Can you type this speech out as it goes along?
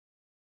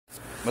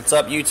What's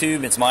up,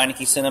 YouTube? It's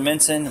Meineke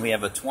Cinnaminson. We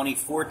have a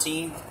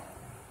 2014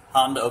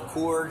 Honda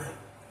Accord,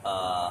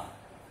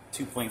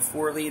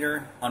 2.4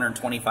 liter,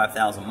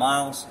 125,000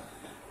 miles.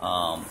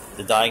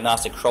 The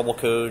diagnostic trouble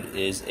code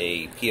is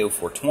a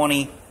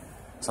po420.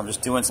 So I'm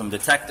just doing some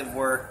detective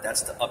work.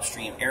 That's the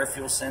upstream air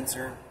fuel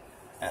sensor.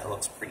 That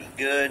looks pretty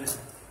good.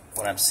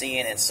 What I'm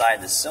seeing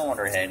inside the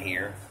cylinder head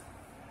here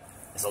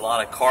is a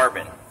lot of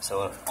carbon.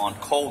 So on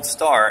cold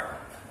start,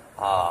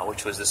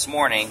 which was this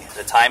morning,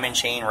 the timing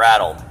chain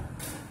rattled.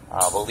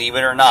 Believe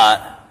it or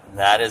not,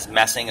 that is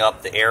messing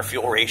up the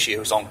air-fuel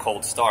ratios on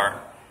cold start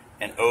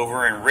and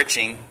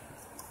over-enriching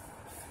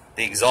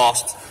the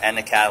exhaust and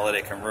the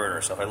catalytic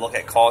converter. So if I look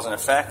at cause and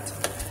effect,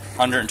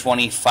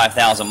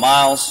 125,000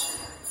 miles,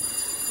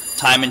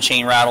 timing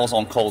chain rattles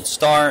on cold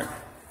start.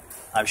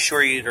 I'm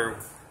sure either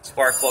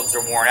spark plugs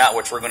are worn out,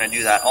 which we're going to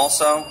do that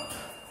also.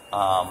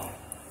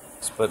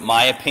 But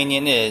my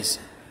opinion is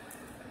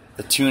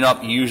the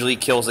tune-up usually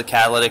kills the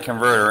catalytic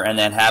converter, and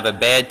then have a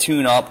bad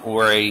tune-up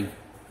or a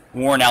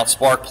worn out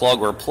spark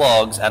plug or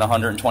plugs at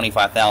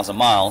 125,000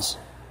 miles.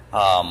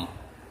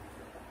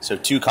 So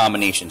two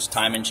combinations: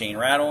 timing chain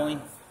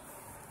rattling,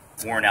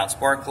 worn out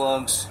spark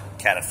plugs,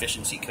 cat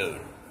efficiency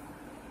code.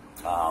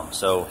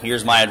 So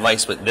here's my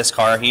advice with this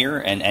car here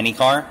and any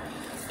car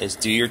is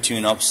do your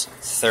tune-ups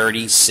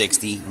 30,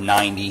 60,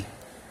 90.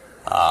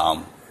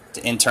 The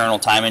internal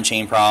timing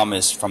chain problem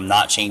is from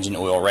not changing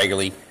oil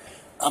regularly.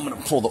 I'm going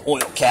to pull the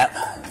oil cap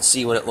and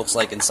see what it looks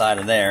like inside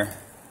of there.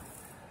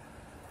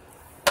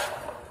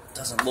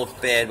 Doesn't look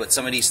bad, but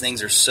some of these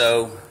things are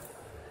so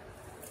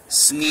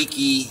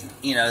sneaky,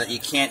 you know, that you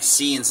can't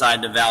see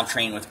inside the valve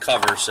train with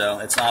cover, so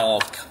it's not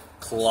all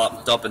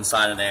clumped up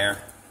inside of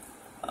there.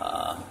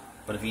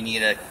 But if you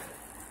need a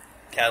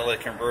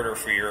catalytic converter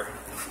for your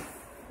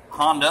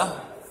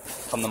Honda,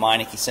 come to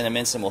Meineke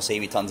Cinnaminson, we'll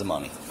save you tons of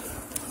money.